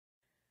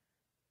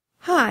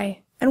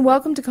Hi, and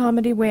welcome to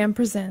Comedy Wham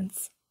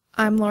Presents.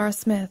 I'm Lara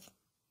Smith.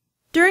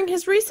 During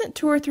his recent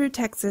tour through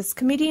Texas,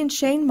 comedian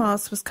Shane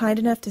Mauss was kind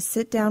enough to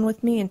sit down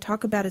with me and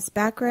talk about his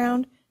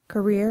background,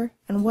 career,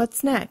 and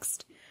what's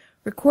next.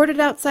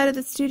 Recorded outside of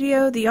the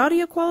studio, the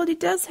audio quality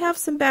does have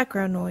some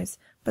background noise,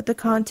 but the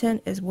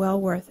content is well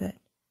worth it.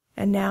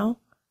 And now,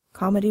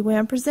 Comedy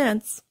Wham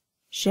presents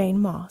Shane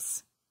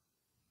Mauss.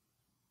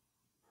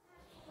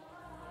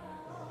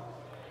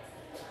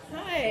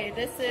 Hi,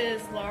 this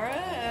is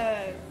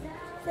Lara,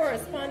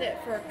 correspondent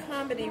for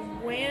Comedy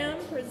Wham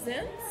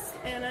Presents,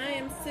 and I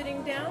am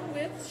sitting down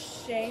with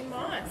Shane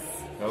Mauss.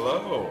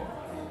 Hello.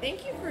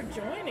 Thank you for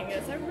joining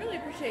us. I really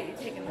appreciate you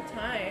taking the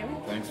time.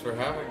 Thanks for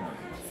having me.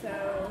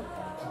 So,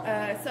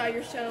 I saw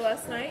your show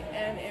last night,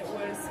 and it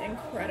was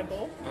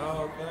incredible.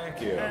 Oh,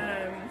 thank you.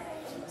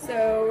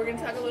 So we're going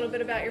to talk a little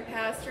bit about your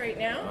past right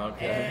now,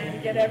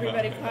 and get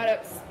everybody caught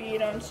up to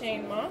speed on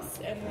Shane Mauss,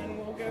 and then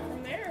we'll go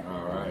from there.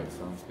 All right,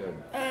 sounds good.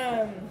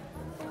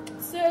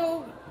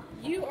 So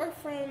you are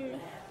from,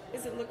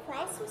 is it La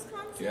Crosse,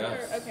 Wisconsin?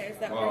 Yes. Or, okay, is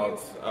that well, where you...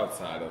 it's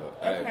outside of it.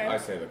 Okay. I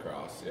say La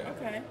Crosse, yeah.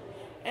 Okay.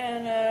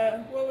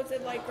 And what was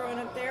it like growing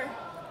up there?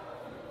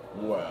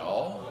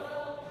 Well,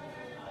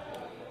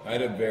 I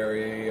had a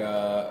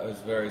it was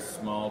a very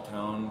small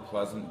town,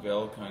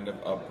 Pleasantville kind of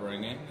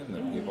upbringing, and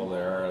the people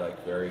there are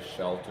like very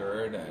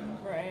sheltered, and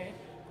Right.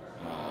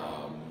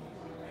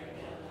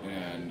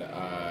 and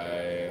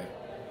I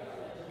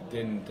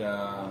didn't.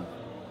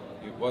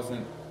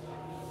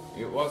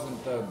 It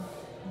wasn't the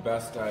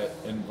best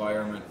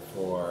environment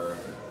for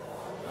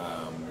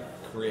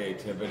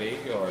creativity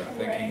or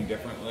thinking Right.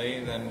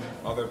 differently than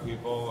other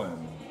people,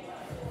 and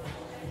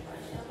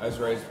I was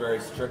raised very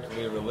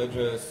strictly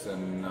religious,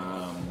 and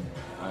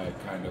I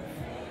kind of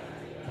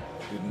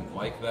didn't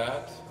like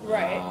that.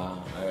 Right.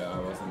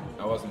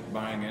 I wasn't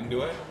buying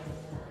into it,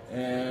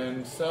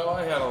 and so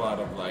I had a lot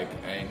of like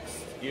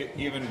angst.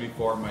 Even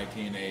before my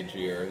teenage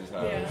years,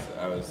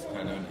 I was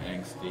kind of an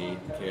angsty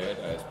kid.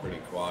 I was pretty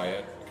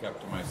quiet,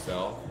 kept to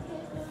myself.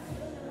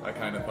 I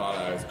kind of thought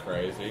I was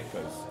crazy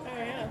because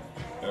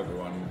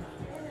everyone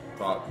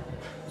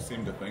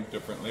seemed to think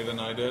differently than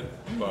I did,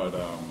 but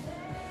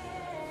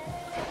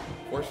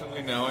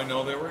fortunately now I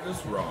know they were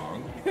just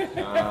wrong.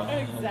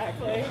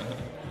 Exactly.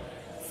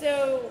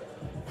 So,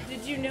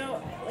 did you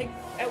know, like,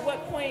 at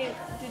what point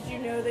did you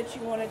know that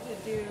you wanted to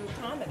do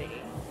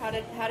comedy? How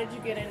did you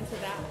get into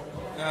that?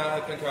 I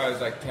think I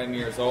was like 10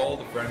 years old.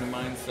 A friend of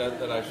mine said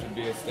that I should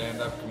be a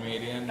stand-up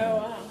comedian. Oh,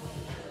 wow.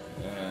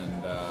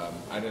 And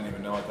I didn't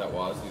even know what that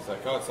was. He's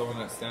like, oh, it's someone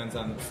that stands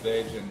on the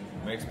stage and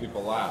makes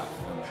people laugh.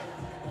 And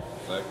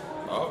it's like,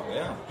 oh,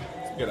 yeah,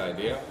 it's a good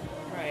idea.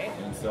 Right.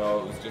 And so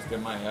it was just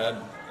in my head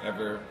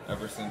ever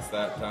since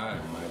that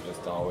time. I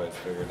just always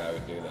figured I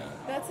would do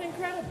that. That's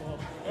incredible.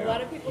 Yeah. A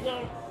lot of people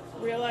don't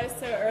realize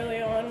so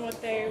early on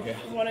what they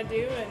want to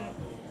do. And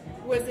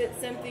was it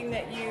something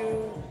that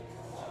you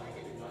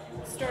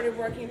started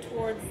working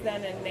towards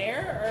then and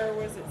there, or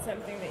was it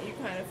something that you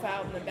kind of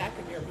filed in the back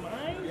of your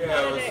mind? Yeah,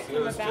 How did it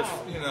come was about?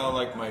 just,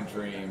 like my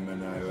dream,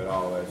 and I would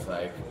always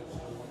like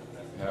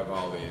have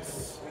all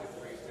these.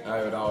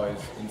 I would always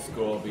in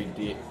school be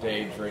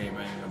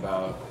daydreaming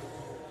about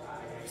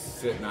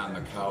sitting on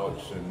the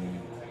couch and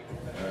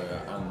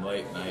on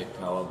late night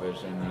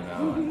television,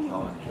 and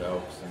telling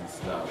jokes and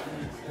stuff.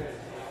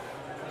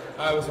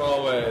 I would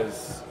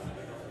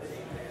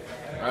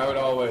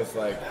always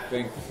like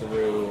think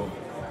through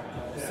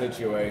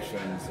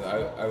situations.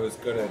 I was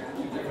good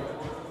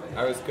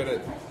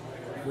at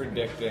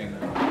predicting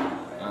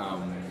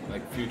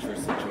like future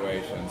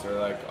situations, or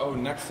like, oh,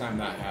 next time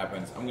that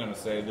happens, I'm gonna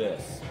say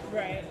this.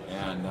 Right.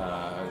 And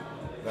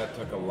that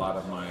took a lot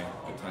of my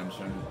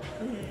attention.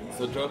 Mm-hmm.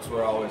 So jokes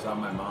were always on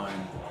my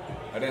mind.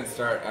 I didn't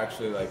start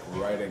actually like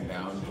writing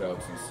down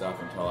jokes and stuff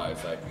until I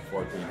was like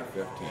 14 or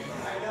 15.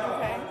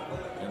 Okay.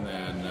 And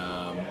then,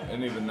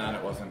 and even then,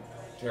 it wasn't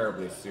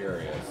terribly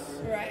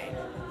serious. Right.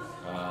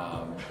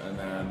 And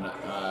then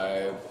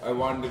I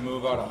wanted to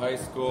move out of high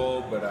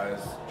school, but I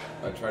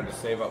tried to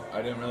save up.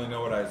 I didn't really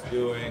know what I was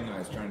doing. I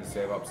was trying to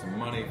save up some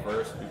money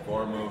first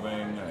before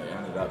moving. I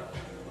ended up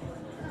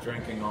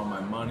drinking all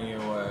my money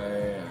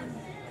away, and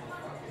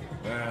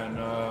then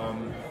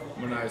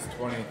when I was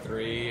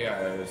 23,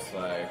 I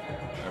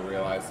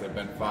realized it had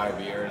been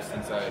 5 years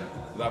since I had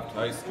left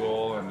high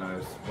school, and I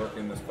was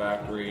working in this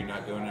factory,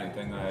 not doing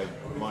anything that I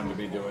wanted to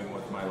be doing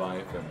with my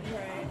life. And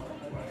Right.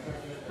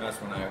 that's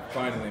when I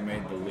finally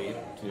made the leap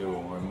to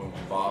move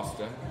to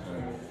Boston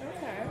and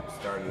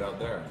started out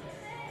there.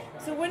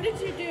 So when did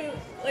you do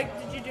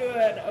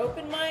an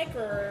open mic,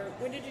 or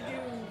when did you do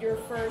your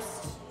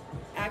first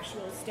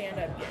actual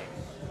stand-up gig?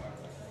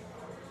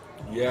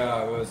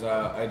 Yeah, it was,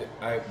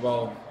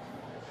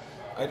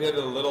 I did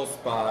a little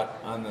spot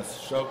on this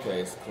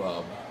showcase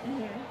club,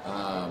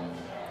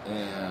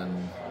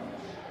 and,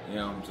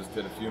 just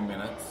did a few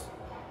minutes,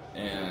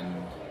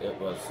 and it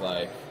was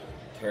like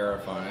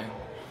terrifying.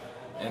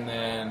 And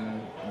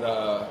then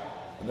the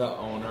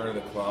owner of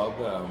the club,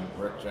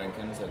 Rick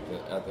Jenkins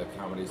at the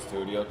comedy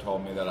studio,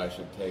 told me that I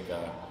should take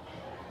a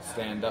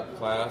stand-up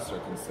class or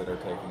consider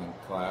taking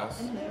a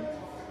class.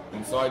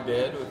 And so I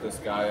did with this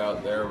guy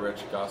out there,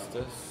 Rich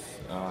Gustus,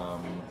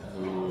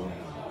 who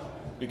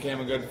became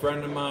a good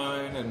friend of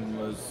mine and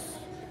was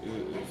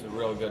a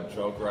real good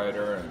joke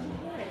writer,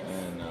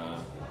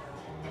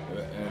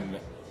 and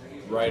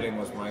writing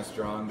was my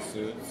strong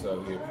suit,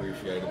 so he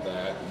appreciated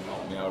that and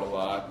helped me out a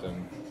lot.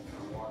 And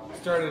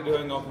started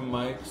doing open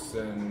mics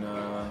and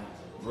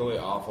really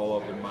awful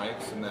open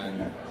mics, and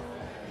then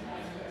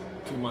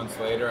 2 months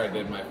later I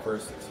did my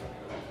first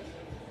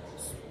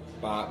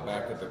spot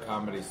back at the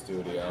Comedy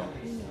Studio,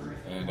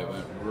 and it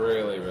went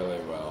really, really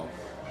well.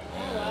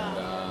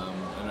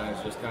 And I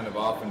was just kind of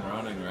off and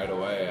running right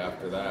away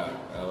after that.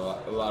 A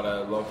lot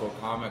of local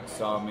comics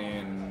saw me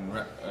and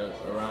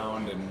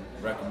around and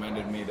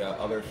recommended me to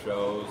other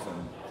shows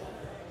and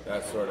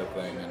that sort of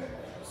thing. And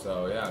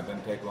so yeah, it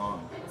didn't take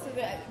long. So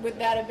would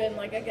that have been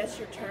like, I guess,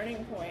 your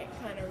turning point,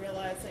 kind of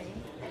realizing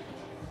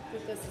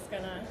that this is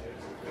gonna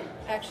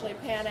actually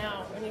pan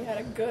out when you had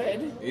a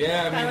good,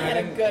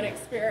 a good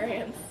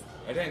experience?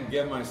 I didn't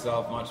give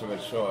myself much of a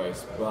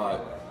choice,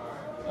 but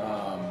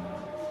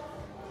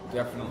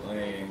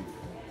definitely.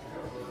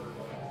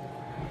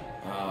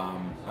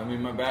 I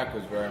mean, my back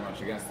was very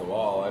much against the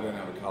wall. I didn't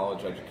have a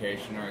college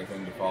education or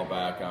anything to fall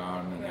back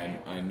on, and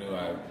I knew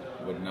I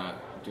would not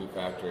do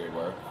factory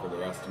work for the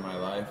rest of my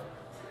life.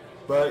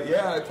 But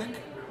yeah, I think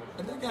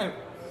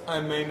I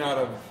may not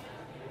have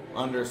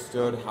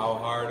understood how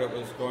hard it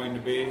was going to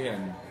be,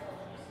 and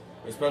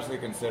especially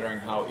considering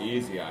how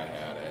easy I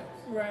had it.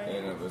 Right.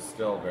 And it was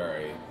still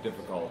very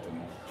difficult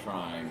and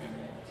trying.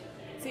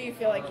 And so you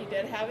feel like you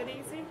did have it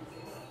easy?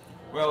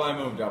 well, I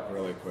moved up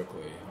really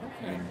quickly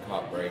and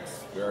caught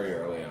breaks very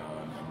early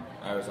on. And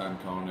I was on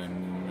Conan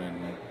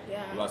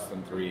in less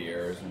than 3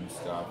 years and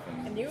stuff.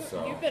 And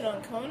you've been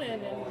on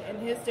Conan in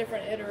his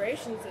different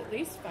iterations at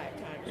least 5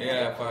 times.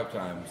 Yeah, right? 5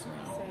 times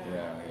now. So.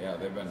 Yeah,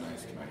 they've been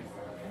nice to me.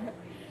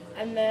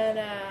 And then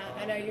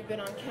I know you've been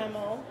on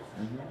Kimmel,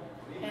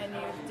 and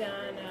you've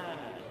done,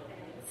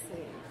 let's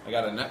see. I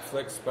got a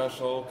Netflix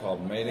special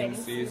called Mating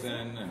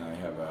Season, and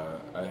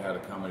I had a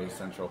Comedy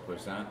Central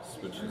Presents,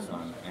 which is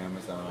on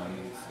Amazon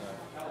and stuff.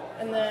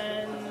 And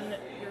then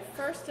your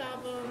first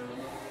album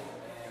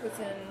was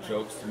in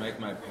Jokes to Make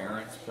My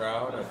Parents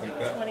Proud. I think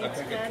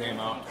it came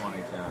out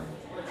 2010.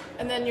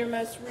 And then your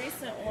most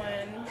recent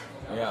one.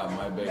 Yeah,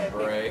 My Big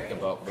Break,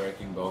 about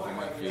breaking both of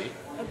my feet.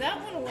 Oh, that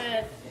one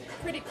went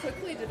pretty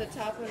quickly to the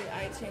top of the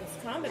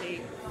iTunes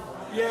comedy.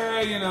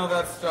 Yeah,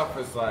 that stuff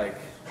is like.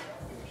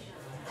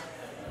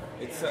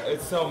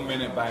 It's so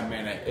minute by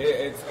minute.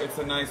 It's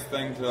a nice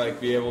thing to like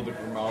be able to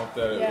promote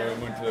that it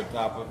went to the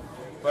top of,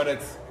 but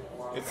it's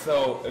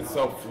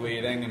so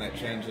fleeting and it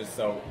changes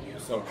so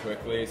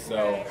quickly.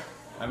 So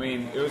I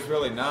mean, it was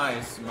really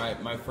nice.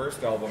 My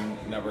first album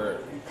never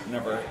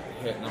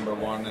hit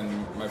 #1,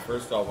 and my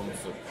first album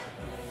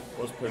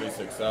was pretty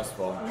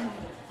successful.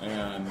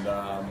 And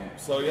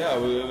so yeah,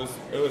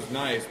 it was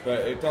nice, but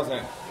it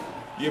doesn't.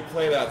 You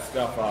play that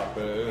stuff up.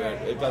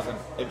 It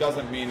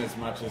doesn't mean as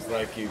much as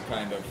like you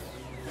kind of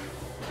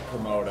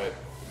promote it.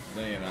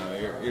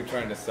 You're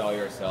trying to sell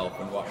yourself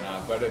and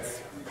whatnot. But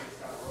it's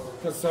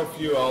because so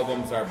few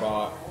albums are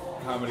bought,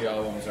 comedy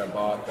albums are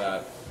bought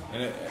that,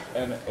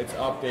 and it's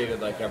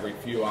updated like every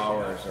few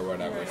hours or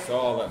whatever. So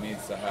all that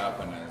needs to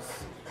happen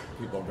is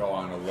people go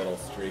on a little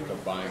streak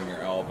of buying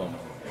your album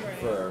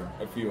for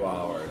a few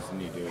hours,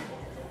 and you do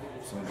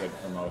some good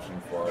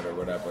promotion for it or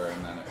whatever,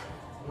 and then it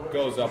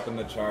goes up in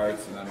the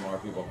charts, and then more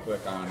people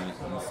click on it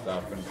and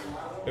stuff. And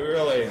it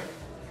really,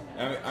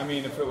 I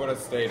mean, if it would have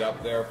stayed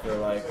up there for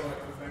like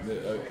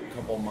a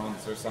couple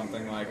months or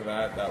something like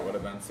that, that would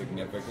have been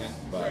significant.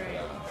 But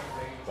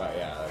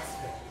yeah,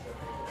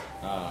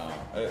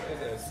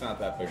 it's not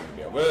that big of a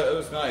deal. But it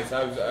was nice.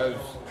 I was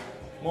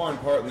more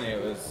importantly,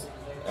 it was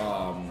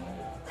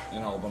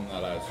an album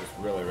that I was just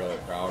really, really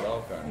proud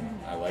of, and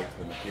I liked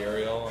the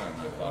material, and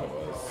I thought it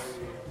was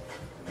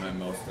my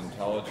most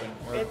intelligent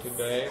work to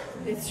date.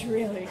 It's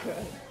really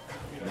good.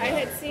 I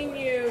had seen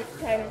you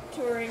kind of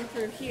touring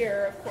through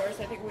here, of course.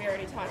 I think we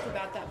already talked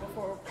about that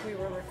before we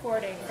were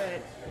recording,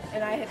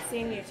 and I had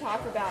seen you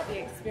talk about the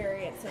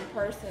experience in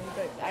person,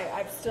 but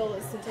I've still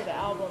listened to the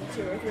album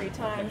 2 or 3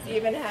 times,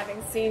 even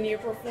having seen you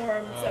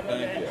perform some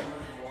of it.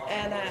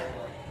 And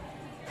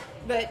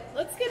but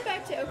let's get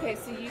back to, okay,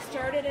 so you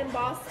started in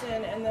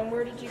Boston, and then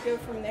where did you go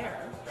from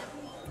there?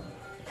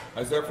 I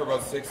was there for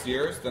about 6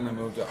 years, then I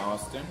moved to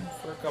Austin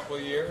for a couple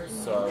of years,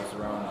 so I was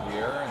around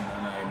here, and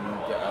then I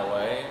moved to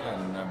LA,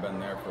 and I've been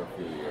there for a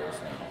few years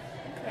now.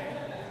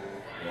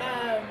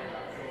 Okay.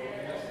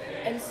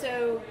 And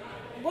so,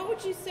 what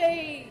would you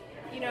say,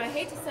 I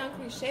hate to sound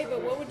cliche,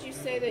 but what would you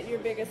say that your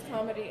biggest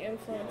comedy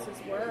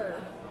influences were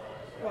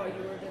while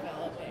you were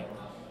developing?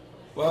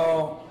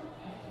 Well,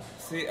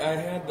 see, I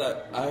had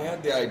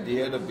the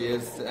idea to be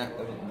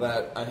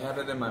that I had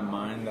it in my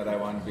mind that I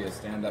wanted to be a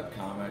stand-up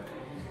comic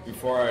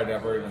before I'd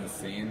ever even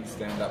seen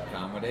stand-up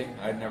comedy.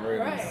 I'd never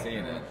even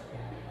seen it,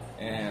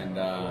 and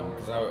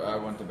because I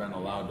wouldn't have been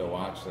allowed to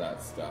watch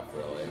that stuff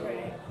really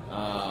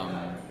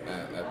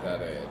at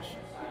that age,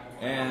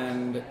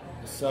 And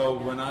so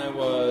when I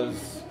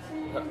was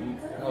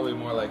probably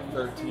more like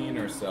 13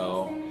 or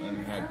so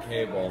and had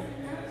cable,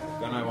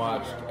 then I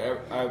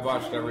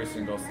watched every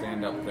single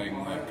stand-up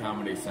thing that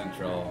Comedy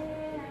Central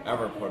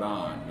ever put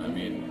on. I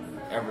mean,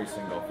 every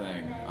single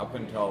thing up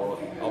until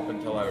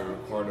I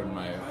recorded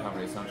my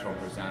Comedy Central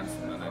Presents,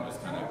 and then I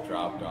just kind of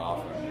dropped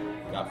off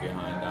and got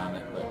behind on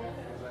it. But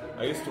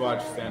I used to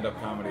watch stand-up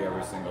comedy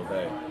every single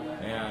day,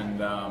 and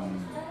there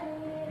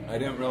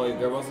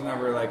wasn't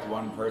ever like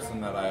one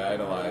person that I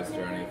idolized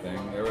or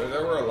anything. There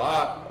were a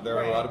lot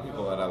of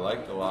people that I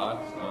liked a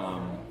lot.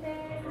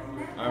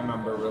 I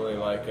remember really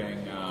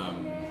liking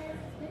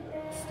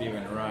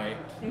Stephen Wright,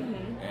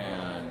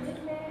 and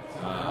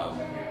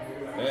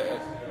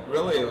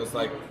it was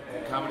like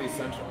Comedy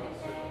Central.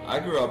 I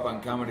grew up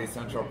on Comedy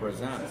Central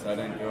Presents. I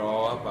didn't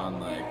grow up on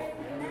like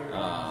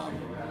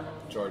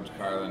George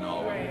Carlin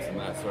albums and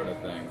that sort of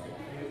thing.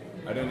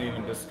 I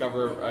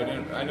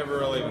never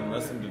really even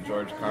listened to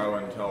George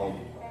Carlin until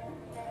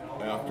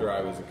after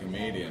I was a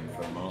comedian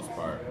for the most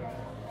part.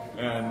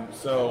 And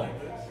so,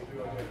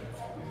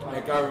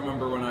 like, I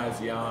remember when I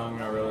was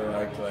young, I really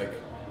liked like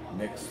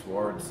Nick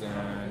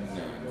Swardson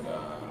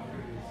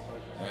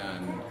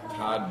and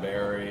Todd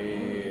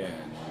Barry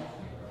and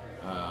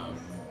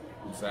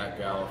Zach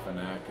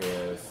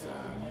Galifianakis.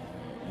 And,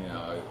 you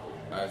know,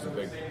 I was a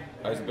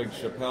big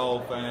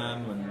Chappelle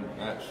fan when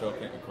that show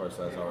came. Of course,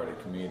 I was already a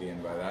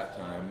comedian by that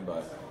time,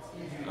 but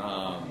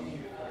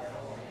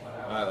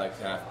I liked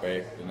Half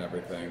Baked and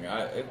everything.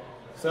 I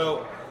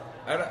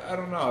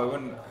don't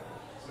know.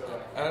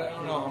 I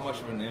don't know how much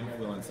of an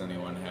influence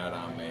anyone had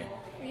on me.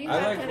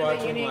 I liked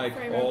watching like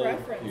old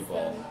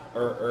people,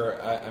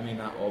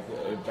 not old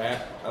people.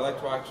 I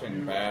liked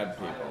watching bad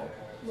people,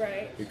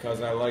 right?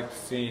 Because I liked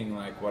seeing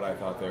like what I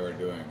thought they were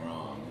doing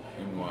wrong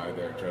and why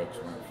their jokes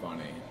weren't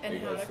funny, and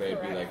because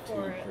they'd be like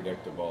too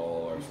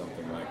predictable or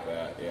something like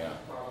that. Yeah,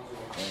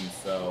 and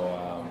so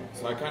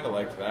I kind of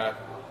liked that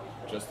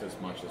just as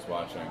much as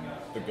watching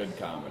the good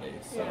comedy.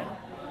 So. Yeah.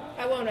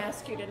 I won't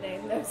ask you to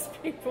name those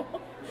people.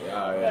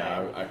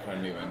 Yeah, I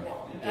couldn't even do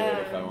it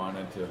if I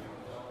wanted to.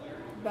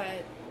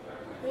 But,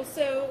 well,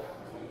 so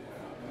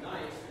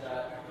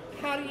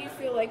how do you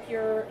feel like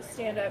your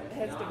stand-up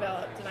has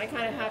developed? And I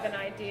kind of have an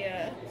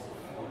idea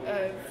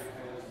of,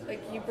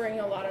 like, you bring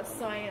a lot of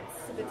science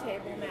to the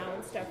table now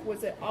and stuff.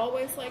 Was it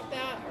always like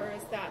that, or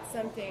is that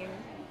something?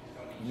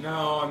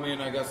 No, I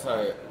mean, I guess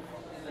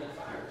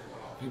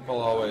people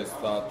always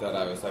thought that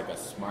I was like a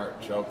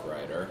smart joke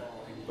writer.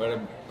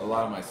 But a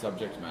lot of my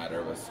subject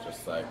matter was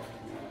just like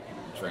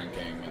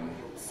drinking and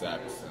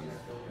sex and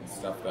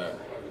stuff that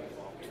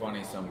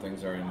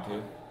 20-somethings are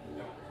into.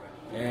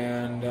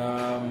 And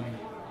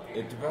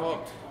it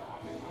developed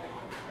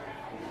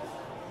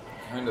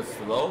kind of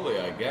slowly,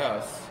 I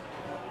guess.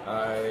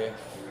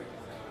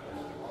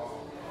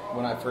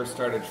 When I first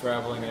started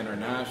traveling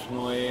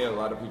internationally, a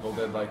lot of people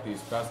did like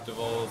these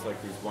festivals, like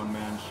these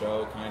one-man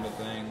show kind of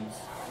things.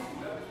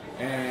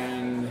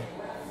 And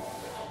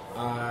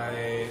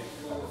I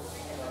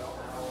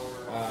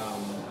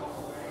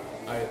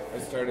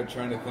started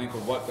trying to think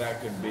of what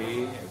that could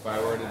be if I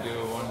were to do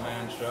a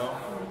one-man show.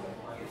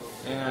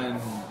 And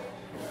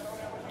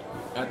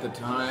at the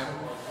time,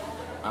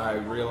 I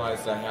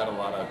realized I had a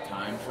lot of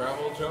time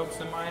travel jokes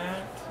in my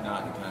act,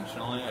 not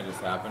intentionally, I just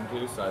happened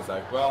to. So I was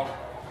like, well,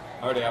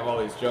 I already have all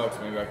these jokes,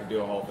 maybe I could do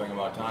a whole thing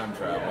about time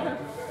travel.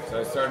 So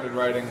I started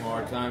writing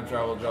more time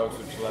travel jokes,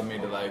 which led me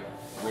to like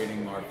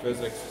reading more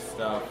physics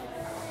stuff.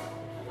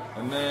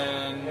 And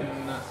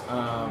then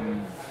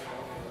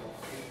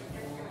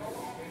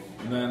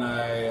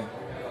I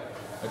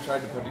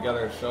tried to put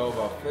together a show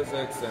about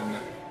physics, and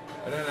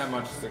I didn't have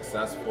much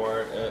success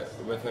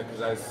with it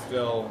because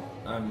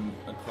I'm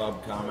a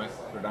club comic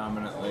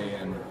predominantly,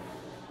 and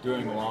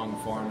doing long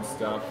form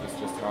stuff is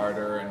just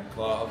harder in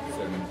clubs,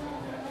 and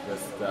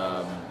just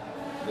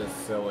this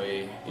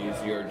silly,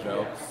 easier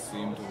jokes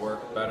seem to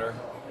work better.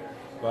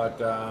 But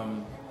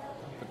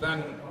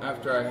then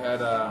after I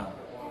had a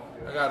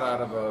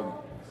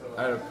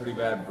pretty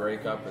bad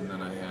breakup, and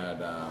then I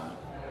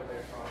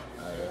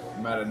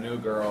met a new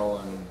girl,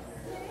 and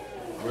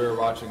we were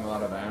watching a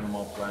lot of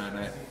Animal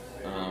Planet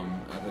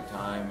at the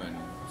time, and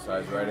so I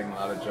was writing a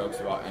lot of jokes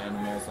about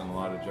animals and a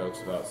lot of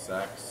jokes about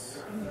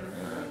sex,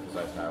 because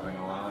I was having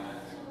a lot.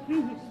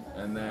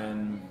 And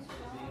then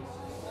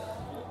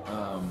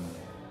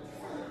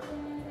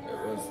it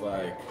was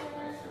like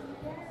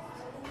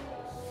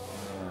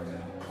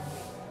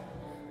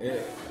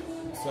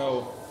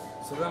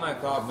So then I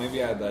thought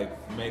maybe I'd like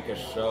make a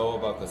show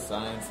about the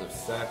science of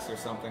sex or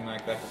something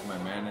like that, because my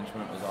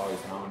management was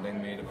always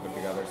hounding me to put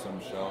together some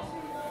show.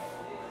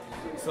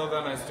 So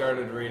then I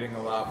started reading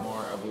a lot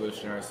more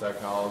evolutionary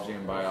psychology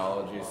and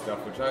biology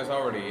stuff, which I was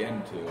already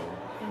into,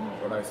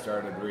 but I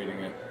started reading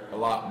it a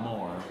lot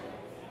more.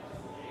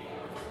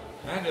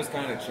 And that just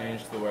kind of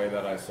changed the way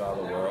that I saw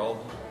the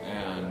world,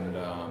 and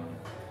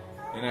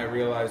I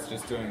realized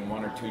just doing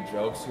one or two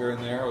jokes here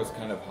and there was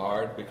kind of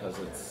hard, because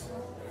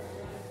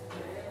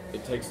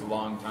it takes a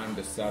long time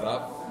to set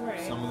up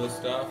some of the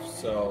stuff,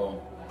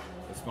 so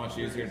it's much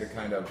easier to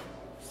kind of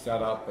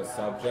set up a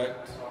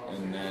subject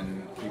and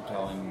then keep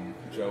telling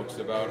jokes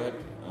about it.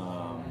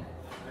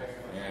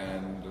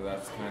 And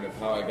that's kind of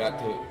how I got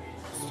to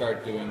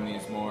start doing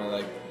these more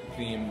like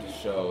themed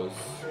shows,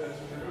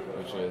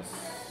 which is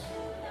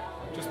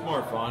just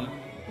more fun.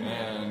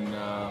 And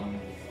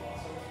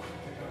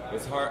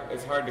it's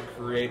hard to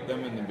create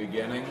them in the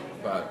beginning,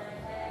 but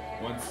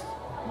once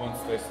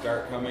they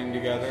start coming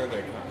together,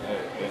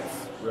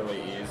 it's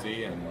really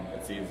easy, and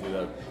it's easy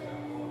to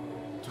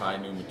tie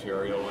new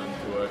material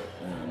into it.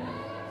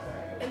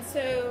 And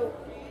so,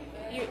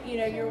 you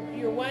know,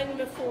 your one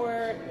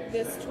before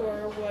this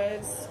tour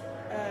was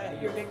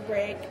your big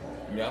break.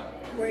 Yep.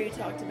 Where you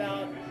talked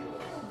about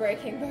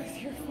breaking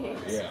both your feet.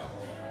 Yeah.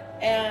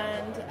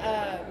 And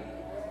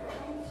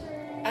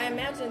I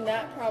imagine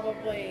that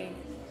probably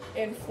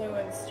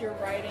influenced your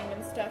writing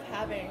and stuff,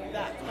 having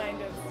that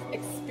kind of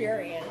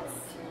experience.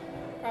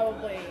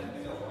 Probably.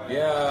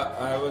 Yeah,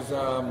 I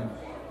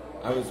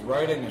was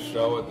writing a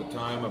show at the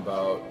time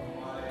about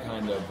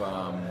kind of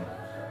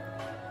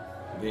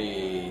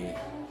the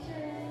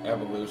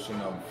evolution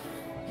of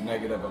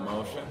negative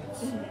emotions,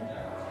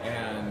 mm-hmm.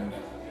 and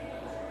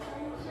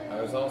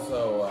I was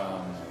also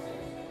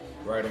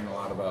writing a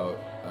lot about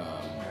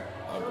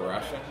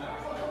aggression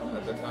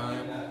at the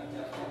time,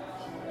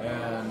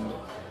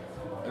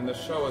 and the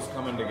show was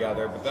coming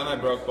together, but then I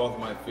broke both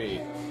my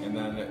feet, and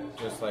then it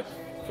just like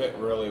fit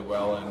really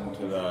well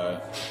into the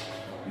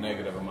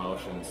negative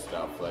emotion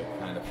stuff, like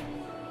kind of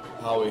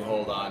how we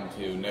hold on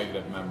to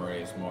negative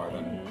memories more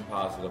than mm-hmm.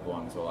 positive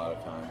ones a lot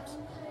of times.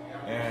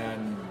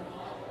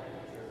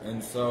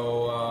 And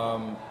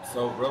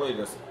so really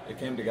just, it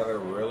came together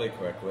really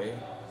quickly.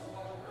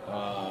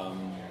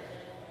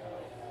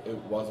 It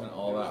wasn't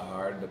all that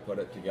hard to put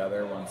it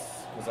together once,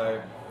 because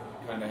I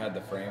kind of had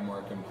the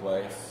framework in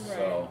place.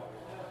 Right.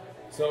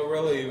 So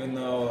really, even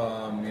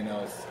though, you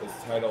know,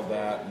 it's titled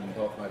that and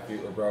both my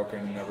feet were broken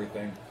and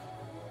everything,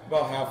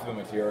 about half of the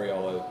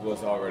material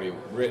was already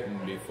written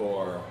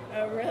before.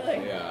 Oh,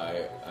 really?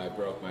 Yeah, I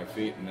broke my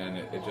feet, and then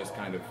it just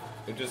kind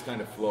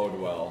of flowed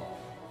well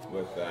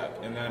with that.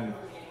 And then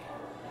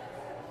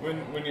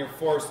when you're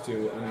forced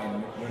to, I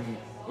mean,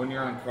 when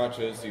you're on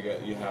crutches,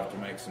 you have to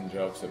make some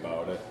jokes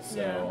about it. So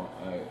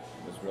yeah. I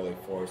was really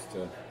forced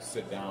to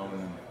sit down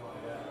and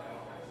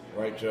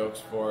write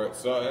jokes for it.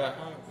 So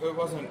it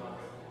wasn't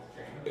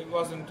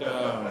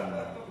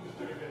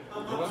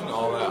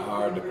all that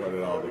hard to put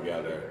it all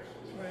together.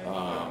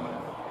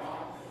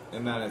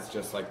 And then it's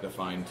just like the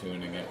fine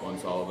tuning it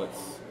once all of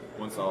it's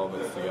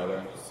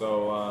together.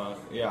 So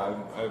yeah,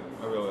 I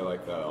really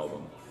like that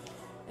album.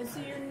 And so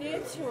your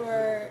new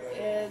tour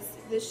is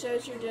the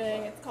shows you're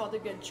doing. It's called A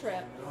Good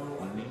Trip,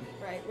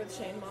 mm-hmm. right, with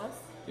Shane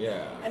Mauss.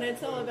 Yeah. And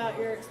it's all about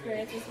your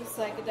experiences with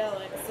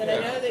psychedelics. And yeah. I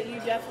know that you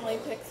definitely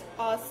picked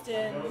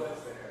Austin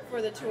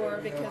for the tour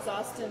because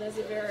Austin is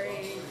a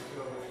very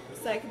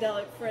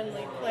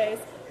psychedelic-friendly place.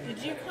 Did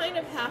you kind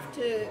of have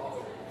to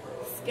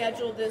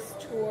schedule this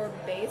tour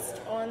based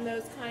on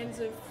those kinds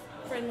of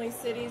friendly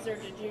cities, or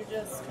did you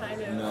just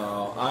kind of...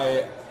 No,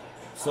 I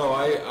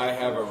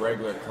have a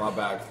regular club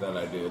act that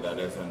I do that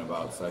isn't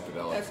about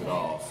psychedelics at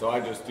all. So I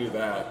just do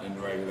that in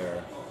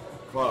regular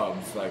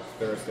clubs, like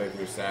Thursday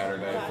through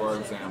Saturday, for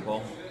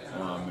example,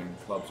 in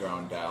clubs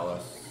around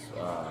Dallas,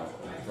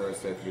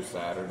 Thursday through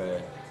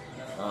Saturday.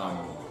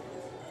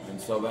 And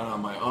so then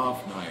on my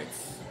off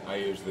nights, I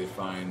usually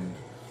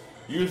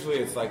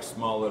it's like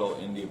small little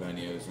indie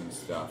venues and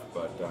stuff,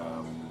 but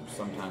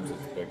sometimes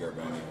it's bigger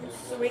venues.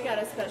 So we got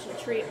a special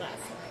treat last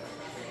night.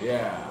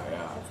 Yeah.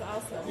 That's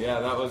awesome. Yeah,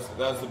 that was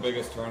the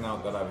biggest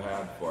turnout that I've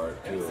had for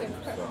it too. That's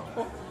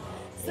incredible.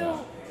 So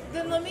yeah.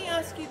 Then let me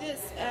ask you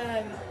this.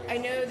 I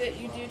know that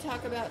you do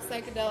talk about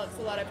psychedelics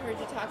a lot. I've heard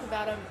you talk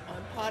about them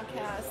on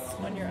podcasts,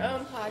 on your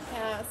own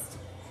podcast,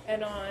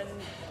 and on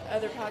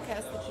other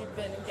podcasts that you've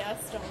been a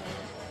guest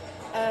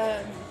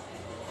on.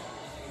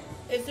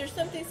 Is there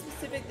something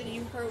specific that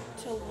you hope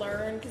to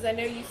learn? Because I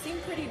know you seem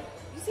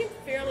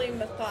fairly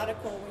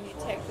methodical when you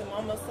take them,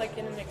 almost like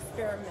in an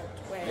experiment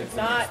way. It's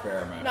an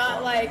experiment.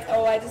 Not like,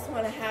 oh, I just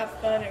want to have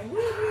fun and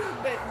woo-hoo,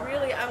 but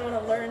really I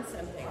want to learn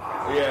something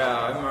from it.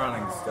 Yeah, I'm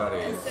running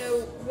studies. And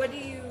so, what do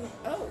you?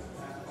 Oh,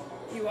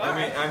 you are.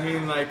 I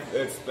mean, like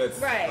it's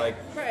right,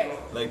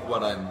 like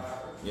what I'm.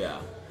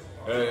 Yeah.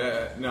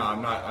 No,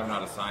 I'm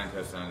not a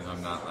scientist, and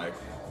I'm not like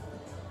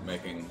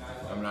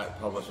I'm not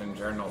publishing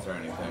journals or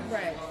anything.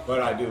 Right.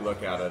 But I do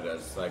look at it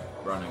as like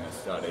running a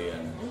study,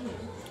 and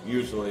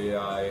usually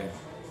I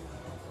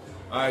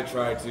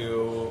try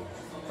to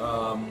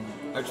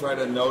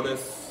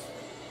notice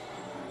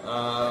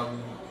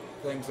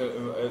things.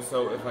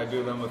 So if I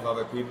do them with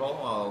other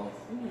people,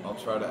 I'll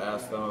try to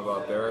ask them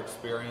about their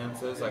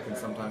experiences. I can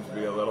sometimes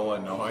be a little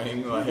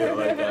annoying, like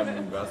I'm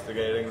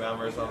investigating them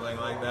or something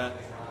like that.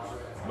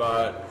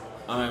 But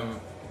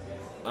I'm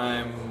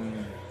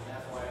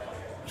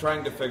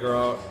trying to figure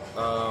out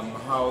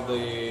how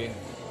the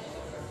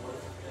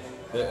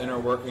inner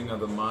working of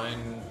the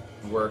mind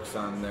works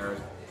on there.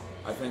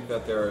 I think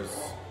that there's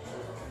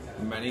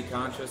many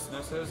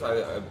consciousnesses.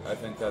 I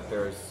think that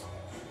there's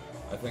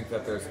I think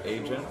that there's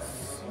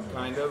agents,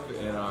 kind of,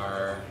 in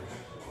our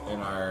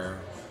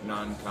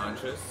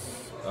non-conscious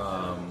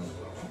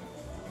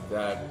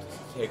that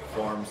take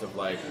forms of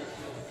like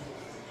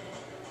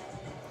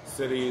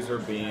cities or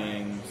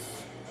beings,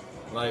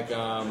 like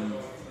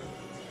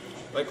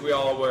we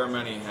all wear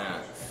many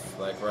hats.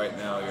 Like right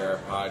now, you're a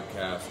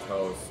podcast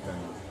host,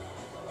 and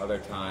other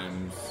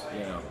times,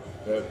 you know,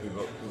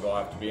 people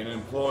have to be an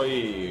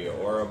employee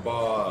or a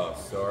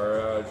boss or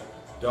a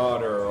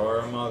daughter or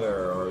a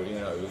mother, or you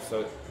know,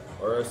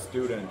 or a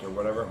student or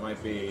whatever it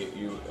might be.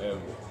 You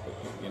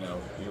know,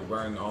 you're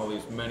wearing all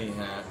these many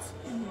hats,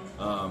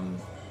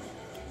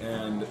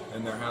 and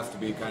there has to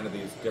be kind of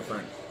these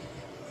different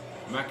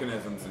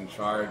mechanisms in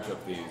charge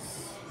of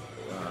these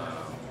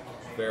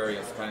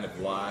various kind of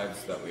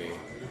lives that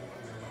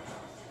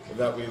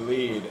we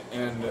lead,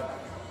 and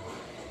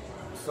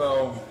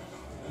so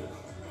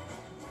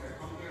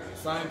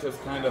scientists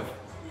kind of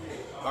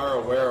are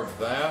aware of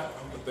that,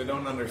 but they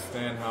don't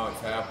understand how it's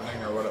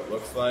happening or what it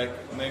looks like.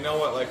 And they know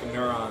what like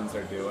neurons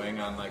are doing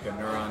on like a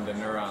neuron to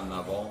neuron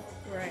level,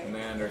 right? And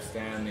they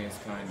understand these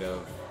kind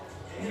of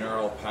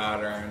neural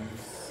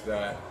patterns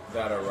that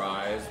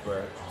arise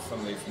where some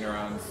of these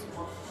neurons,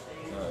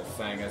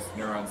 saying as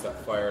neurons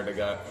that fire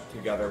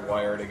together,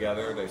 wire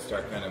together, they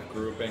start kind of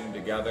grouping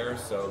together.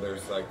 So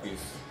there's like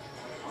these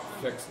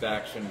fixed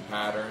action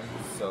patterns.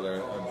 So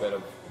there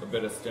a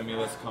bit of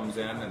stimulus comes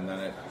in, and then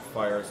it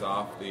fires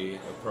off the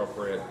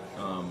appropriate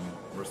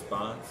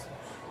response.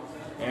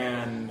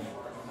 And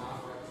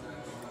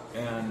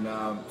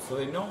so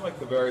they know like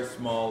the very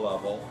small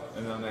level,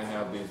 and then they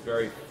have these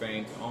very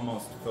faint,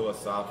 almost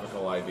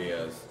philosophical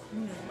ideas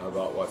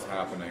about what's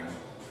happening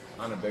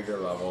on a bigger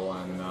level.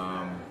 And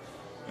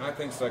I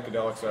think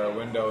psychedelics are a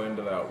window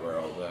into that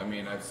world. I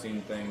mean, I've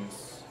seen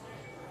things.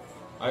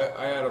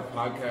 I had a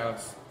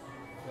podcast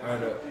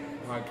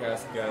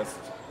guest,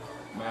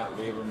 Matt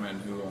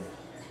Lieberman, who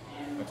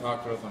I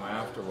talked with him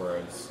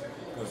afterwards,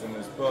 because in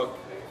his book,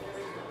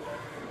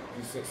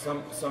 he said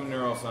some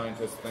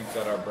neuroscientists think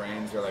that our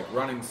brains are like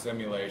running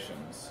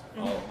simulations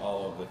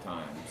all of the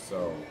time.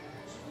 So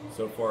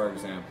for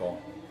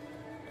example,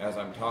 as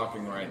I'm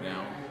talking right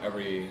now,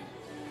 every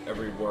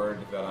word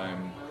that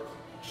I'm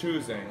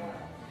choosing,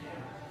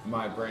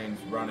 my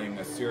brain's running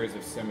a series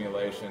of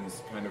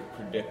simulations, kind of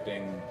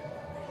predicting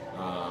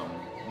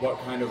what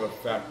kind of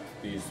effect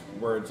these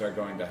words are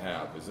going to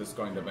have. Is this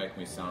going to make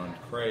me sound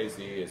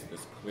crazy? Is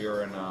this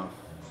clear enough?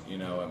 You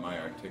know, am I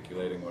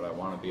articulating what I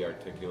want to be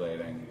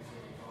articulating?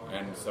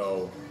 And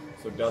so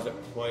does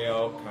it play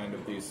out kind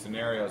of these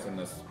scenarios in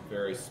this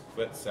very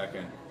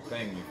split-second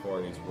thing before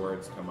these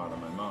words come out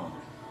of my mouth?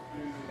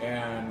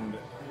 And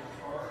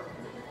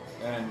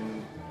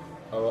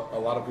a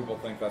lot of people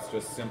think that's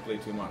just simply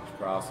too much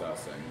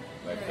processing,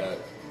 like that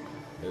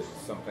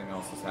something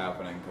else is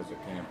happening because it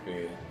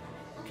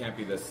can't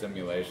be this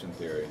simulation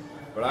theory.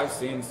 But I've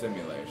seen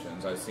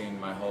simulations. I've seen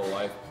my whole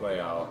life play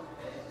out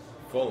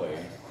fully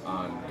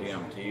on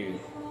DMT.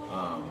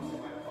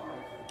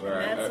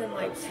 Where and that's in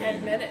like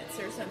 10 minutes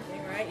or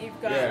something, right?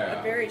 You've got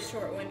a very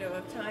short window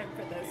of time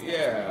for those.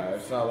 Yeah, I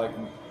saw like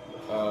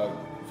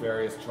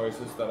various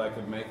choices that I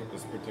could make at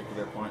this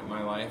particular point in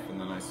my life, and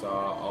then I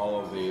saw all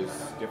of these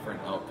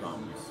different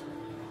outcomes.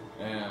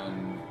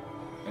 And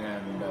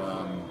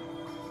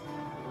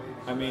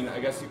I mean, I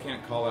guess you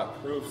can't call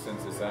that proof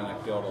since it's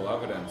anecdotal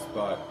evidence,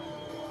 but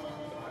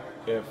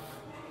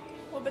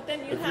but then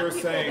you have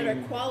people that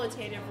are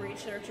qualitative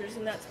researchers,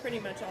 and that's pretty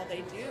much all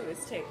they do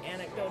is take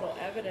anecdotal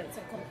evidence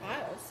and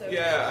compile. So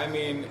yeah, I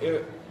mean,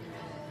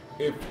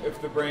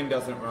 if the brain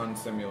doesn't run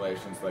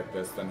simulations like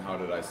this, then how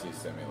did I see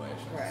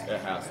simulations? Right. It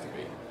has to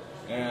be.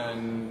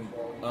 And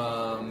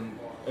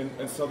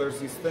so there's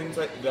these things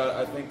that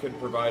I think could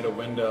provide a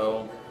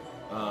window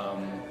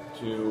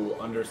to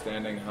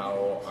understanding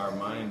how our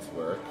minds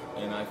work,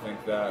 and I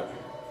think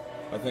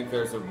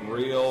there's a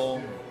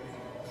real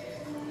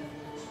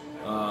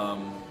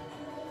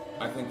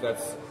I think that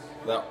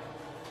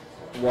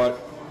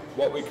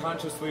what we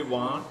consciously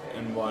want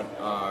and what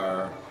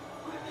our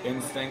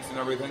instincts and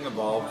everything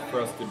evolved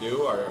for us to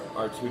do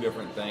are two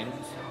different things.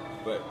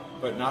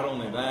 But not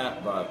only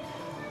that, but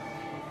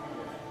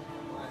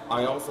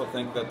I also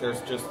think that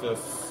there's just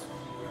this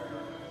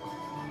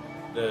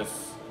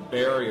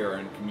barrier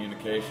in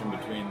communication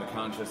between the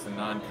conscious and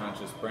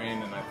non-conscious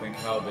brain, and I think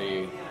how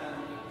the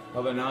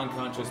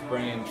non-conscious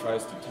brain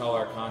tries to tell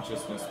our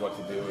consciousness what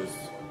to do is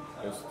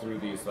through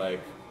these like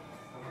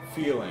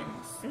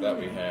feelings that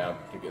we have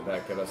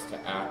that get us to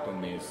act in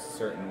these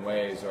certain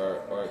ways,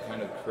 or it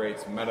kind of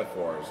creates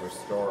metaphors or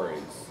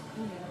stories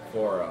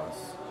for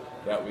us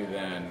that we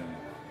then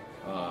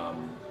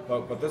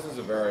but this is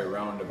a very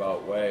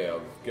roundabout way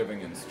of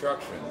giving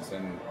instructions,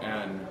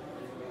 and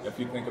if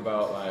you think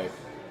about like,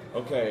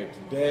 okay,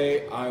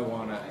 today I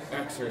want to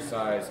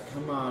exercise,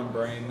 come on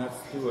brain,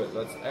 let's do it,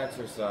 let's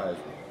exercise.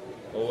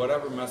 Well,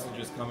 whatever message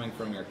is coming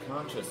from your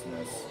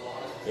consciousness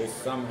is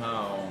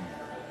somehow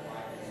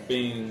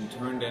being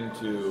turned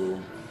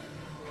into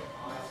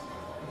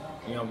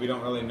we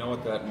don't really know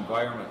what that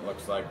environment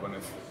looks like when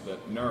it's the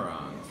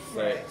neurons.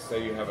 Say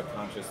you have a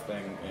conscious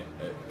things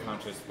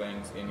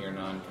in your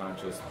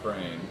non-conscious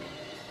brain.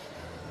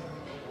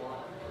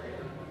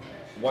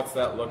 What's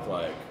that look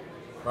like?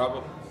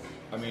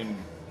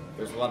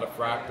 There's a lot of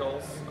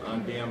fractals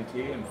on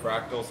DMT, and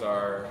fractals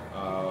are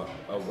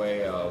a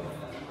way of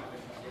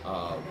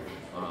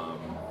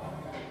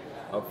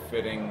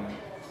fitting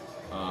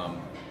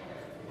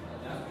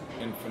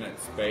infinite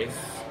space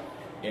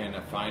in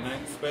a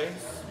finite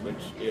space,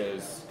 which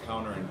is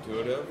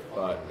counterintuitive,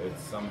 but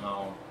it's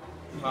somehow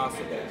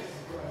possible.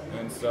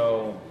 And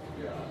so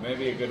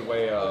maybe a good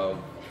way of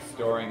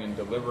storing and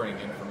delivering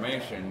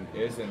information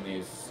is in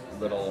these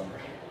little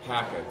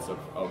packets of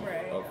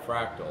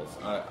fractals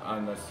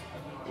on this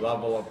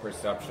level of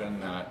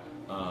perception that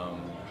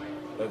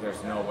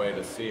there's no way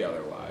to see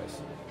otherwise.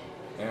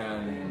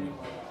 And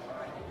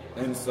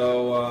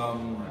so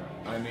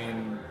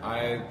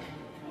I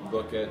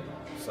look at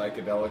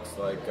psychedelics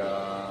like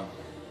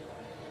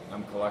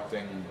I'm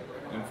collecting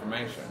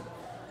information.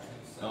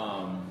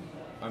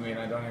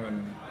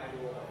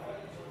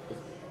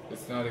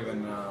 It's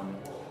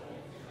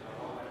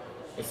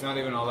not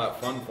even all that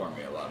fun for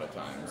me a lot of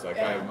times.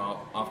 I'm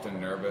often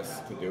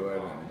nervous to do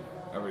it and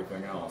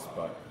everything else,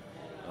 but...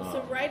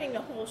 So writing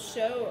a whole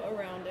show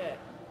around it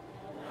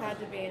had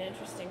to be an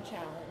interesting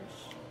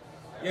challenge.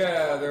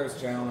 Yeah,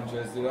 there's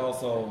challenges. It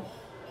also...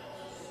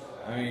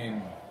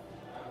 I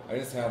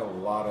just had a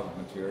lot of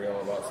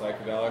material about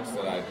psychedelics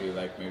that I do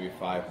maybe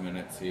 5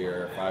 minutes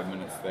here, 5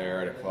 minutes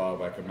there at a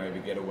club I could maybe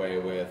get away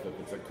with if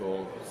it's a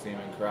cool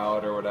seeming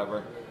crowd or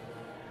whatever.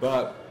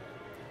 But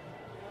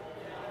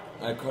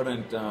I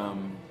couldn't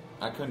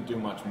do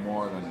much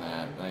more than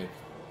that.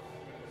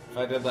 If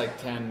I did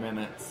 10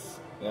 minutes,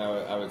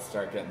 I would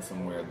start getting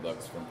some weird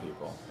looks from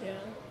people.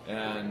 Yeah.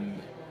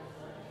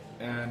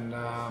 And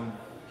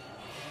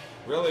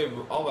really,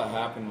 all that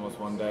happened was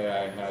one day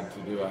I had to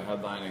do a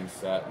headlining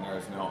set, and there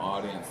was no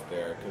audience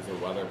there because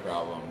of weather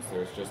problems.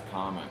 There's just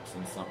comics,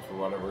 and for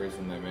whatever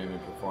reason, they made me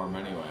perform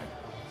anyway.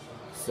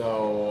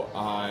 So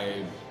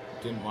I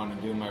didn't want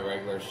to do my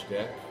regular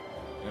shtick,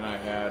 and I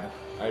had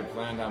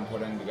planned on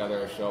putting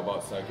together a show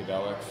about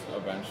psychedelics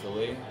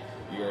eventually,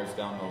 years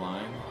down the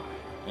line.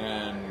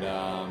 And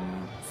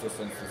so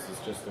since this is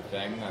just a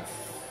thing that's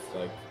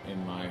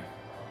in my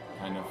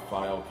kind of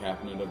file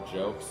cabinet of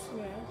jokes,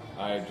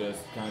 I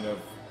just kind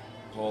of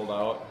pulled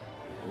out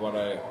what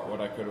I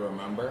could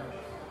remember,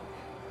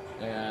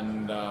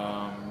 and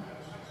I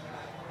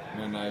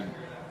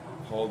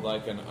pulled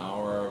an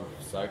hour of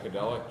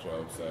psychedelic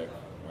jokes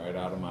right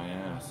out of my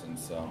ass, and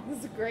so it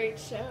was a great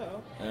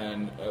show.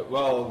 And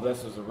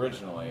this was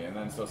originally, and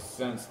then so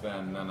since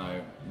then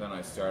I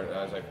started.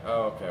 I was like,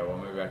 oh, okay, well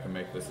maybe I can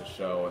make this a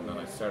show, and then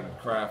I started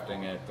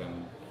crafting it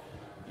and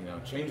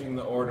changing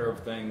the order of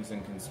things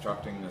and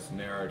constructing this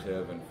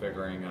narrative and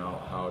figuring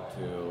out how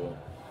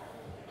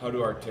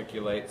to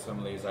articulate some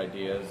of these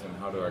ideas and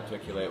how to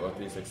articulate what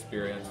these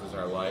experiences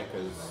are like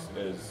is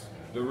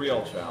the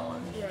real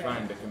challenge. Right.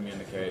 Trying to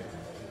communicate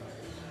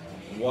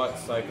what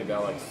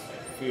psychedelics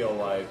feel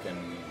like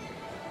and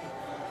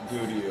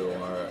do to you.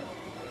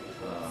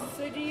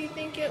 So do you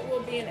think it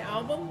will be an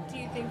album? Do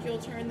you think you'll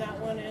turn that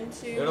one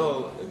into...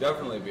 It'll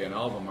definitely be an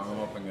album. I'm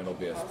hoping it'll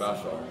be a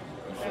special.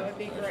 That would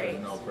be great. I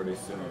should know pretty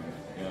soon,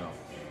 yeah.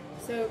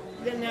 So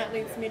then that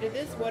leads me to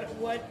this.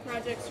 What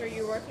projects are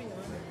you working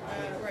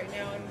on right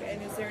now,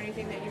 and is there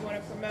anything that you want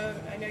to promote?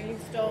 I know you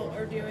still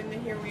are doing the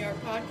Here We Are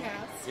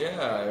podcast.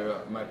 Yeah,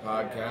 my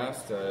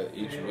podcast,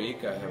 each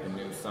week I have a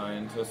new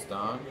scientist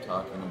on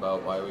talking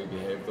about why we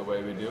behave the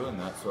way we do and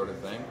that sort of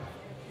thing.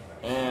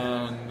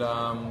 And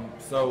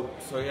so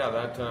yeah,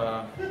 that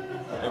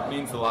it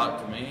means a lot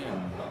to me,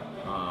 and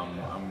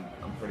I'm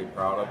pretty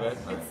proud of it.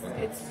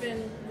 It's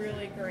been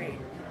really great.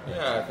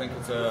 Yeah, I think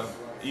it's a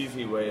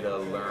easy way to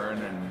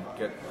learn and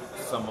get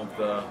some of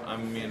the.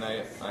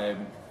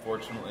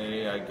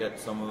 Fortunately I get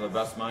some of the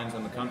best minds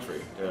in the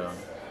country to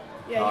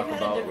talk about life. You've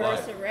had a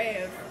diverse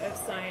array of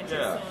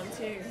scientists on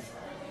too.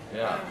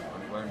 Yeah,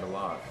 I've learned a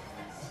lot.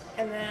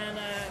 And then.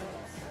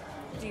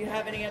 Do you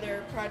have any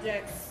other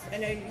projects? I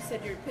know you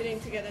said you're putting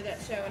together that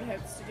show in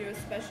hopes to do a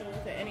special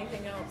with it.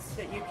 Anything else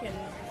that you can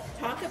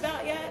talk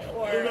about yet,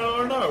 or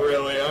no, not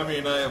really. I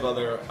have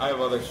other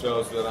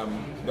shows that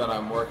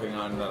I'm working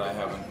on that I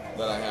haven't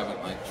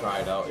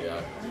tried out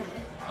yet.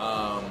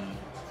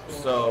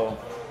 So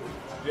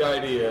the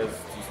idea is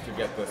just to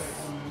get this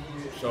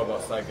show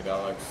about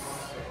psychedelics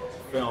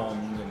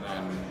filmed and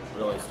then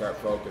really start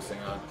focusing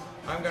on.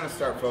 I'm gonna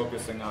start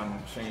focusing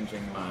on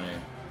changing my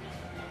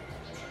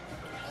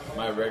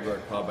regular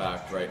club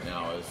act right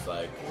now is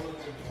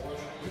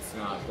it's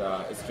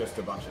just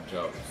a bunch of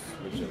jokes,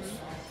 which is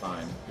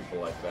fine. People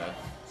like that,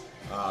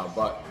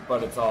 but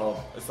it's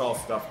all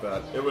stuff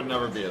that it would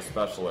never be a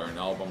special or an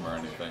album or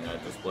anything. I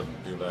just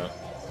wouldn't do that,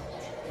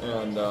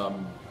 and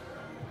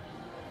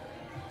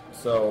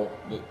so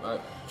I'm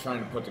trying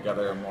to put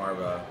together more of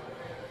a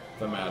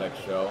thematic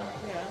show.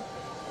 Yeah.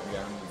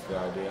 Again, is the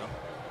idea.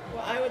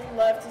 Well, I would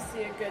love to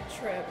see a good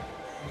trip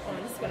on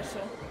a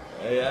special.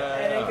 Yeah.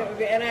 I think it would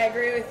be, and I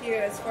agree with you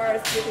as far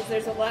as because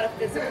there's a lot of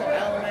physical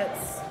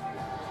elements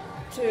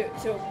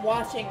to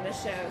watching the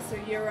show. So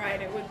you're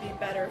right, it would be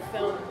better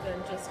filmed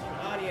than just on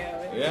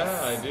audio.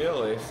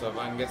 Ideally. So if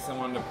I can get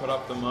someone to put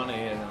up the money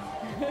and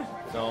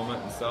film it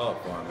and sell it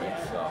for me.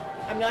 So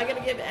I'm not going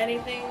to give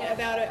anything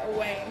about it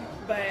away,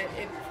 but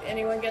if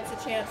anyone gets a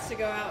chance to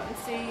go out and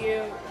see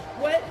you,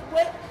 what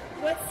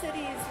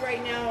cities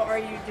right now are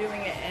you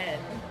doing it in?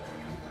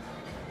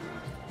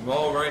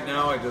 Well, right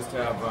now I just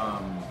have,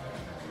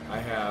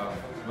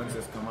 when's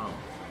this come out?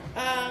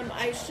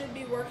 I should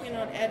be working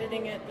on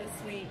editing it this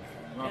week,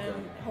 Okay.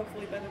 and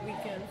hopefully by the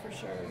weekend for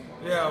sure.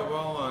 Yeah,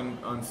 well,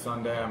 on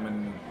Sunday I'm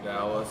in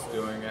Dallas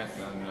doing it,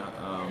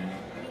 and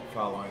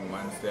following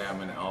Wednesday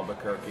I'm in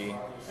Albuquerque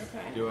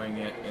doing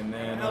it, and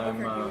then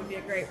Albuquerque would be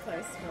a great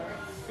place for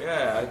it.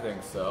 Yeah, I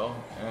think so.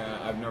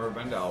 I've never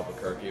been to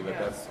Albuquerque, but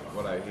that's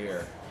what I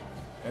hear.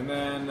 And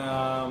then,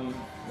 I'm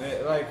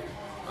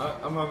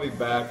gonna be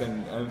back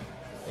in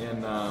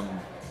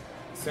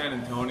San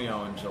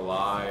Antonio in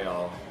July.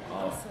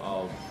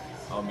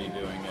 I'll be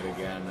doing it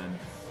again, and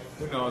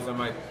who knows? I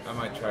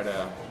might try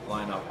to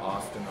line up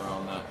Austin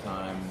around that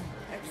time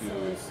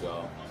too.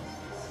 So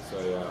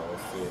yeah, we'll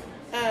see.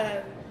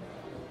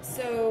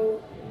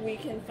 So we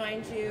can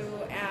find you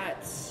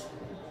at.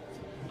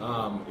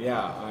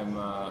 I'm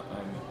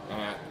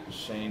at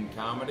Shane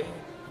Comedy,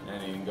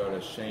 and you can go to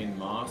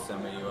ShaneMauss,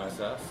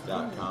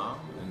 MAUSS.com,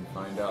 and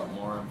find out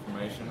more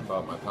information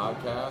about my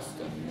podcast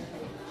and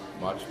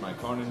watch my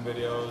Conan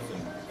videos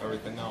and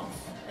everything else.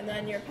 And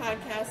then your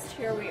podcast,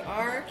 Here We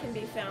Are, can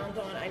be found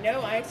on, I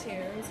know,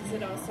 iTunes. Is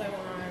it also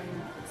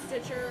on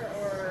Stitcher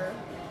or?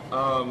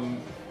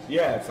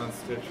 Yeah, it's on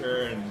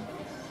Stitcher, and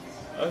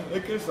I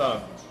think it's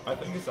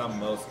on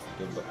most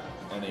of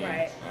any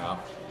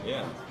app.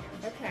 Yeah.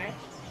 Okay.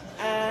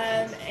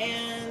 And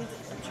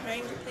I'm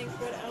trying to think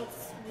what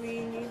else we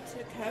need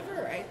to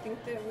cover. I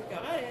think that we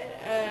got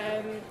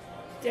it.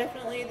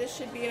 Definitely this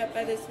should be up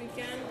by this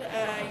weekend.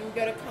 You can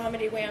go to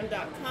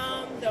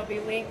comedywham.com. There'll be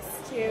links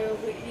to,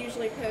 we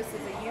usually post as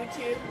a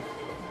YouTube,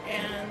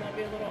 and there'll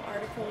be a little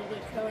article to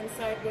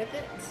coincide with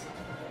it.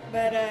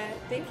 But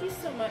thank you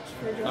so much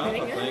for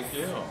joining us. Thank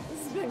you.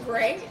 This has been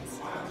great.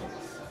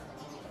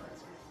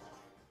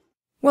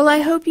 Well, I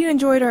hope you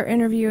enjoyed our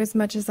interview as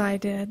much as I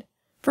did.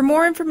 For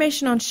more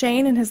information on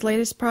Shane and his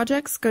latest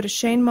projects, go to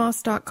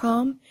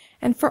ShaneMauss.com.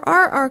 And for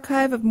our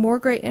archive of more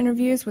great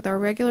interviews with our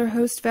regular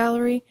host,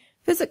 Valerie,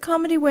 visit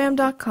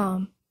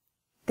ComedyWham.com.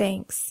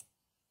 Thanks.